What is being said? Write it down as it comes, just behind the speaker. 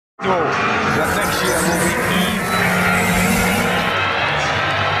No, that next year will be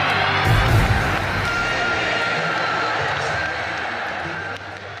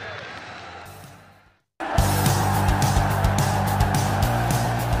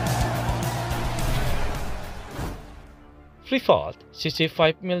Trafford,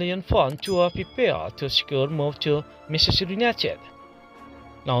 65 million fund to prepare to secure move to Manchester United.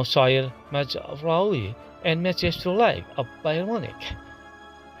 Now solkjaer Mazraoui and Manchester League of Bayern Munich.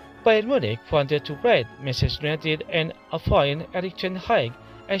 Bayern Munich wanted to raid Manchester United and appoint Erik Ten Hag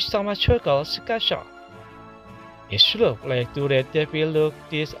as summer circle successor. It looks like the Red Devils look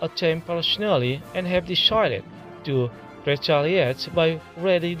this attempt personally and have decided to retaliate by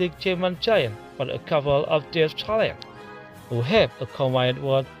raiding the German giant for a couple of their talent, who have a combined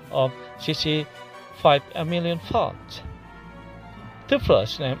worth of 65 million pounds. The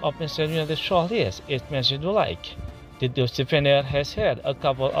first name of Manchester United shortlist is Manchester League. The Dutch defender has had a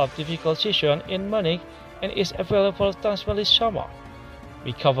couple of difficult seasons in Munich and is available transfer this summer.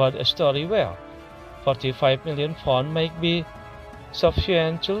 We covered a story where 45 million pounds may be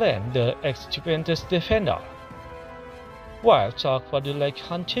sufficient to land the ex-Juventus defender. While talk for the league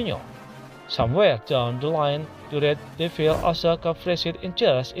continue, somewhere down the line, the Red Devils also expressed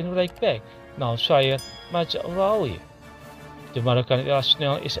interest in right back now solkjaer Mazraoui. The Moroccan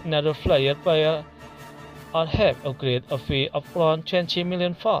international is another player Bayern have agreed a fee of around 20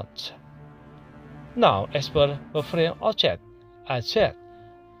 million pounds. Now, as per Befriend Object, I said,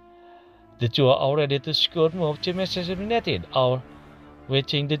 the two are ready to secure move to Manchester United or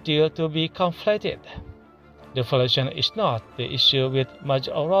waiting the deal to be completed. The valuation is not the issue with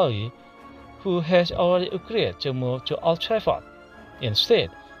Mazraoui, who has already agreed to move to Old Trafford. Instead,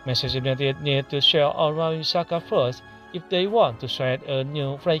 Manchester United need to sell around Saka first if they want to sign a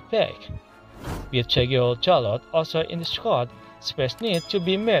new right back. With Thiago Dalot also in the squad, space needs to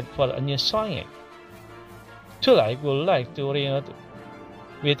be made for a new signing. The league would like to reunite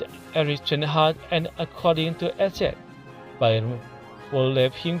with Erik Ten Hag, and according to Asset, Bayern will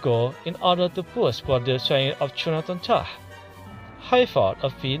let him go in order to push for the signing of Jonathan Tah. However, a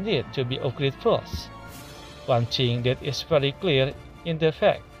fee needs to be agreed first. One thing that is very clear in the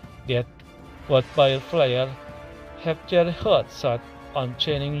fact that both Bayern players have their hearts set on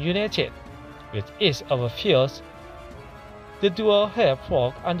joining United. With each of the fields, the duo have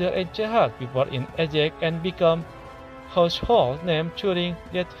worked under Erik Ten Hag before in Ajax and become household names during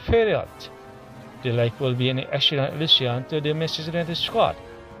that period. The league will be an excellent addition to the Manchester United squad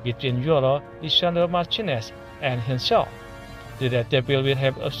between Euro, Lisandro Martinez, and himself. The Red Devils will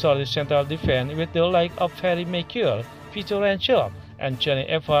have a solid central defense with the likes of Harry Maguire, Peter Rancher, and Johnny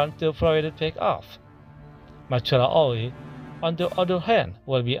Evans to provide backup. Mazraoui, on the other hand,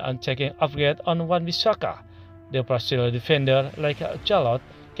 will be a taking upgrade on Wan-Bissaka. The Brazilian defender like Dalot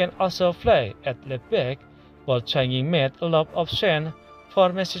can also play at left back, while signing made a lot of sense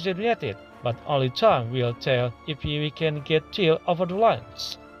for Manchester United, but only time will tell if we can get deal over the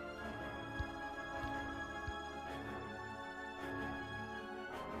lines.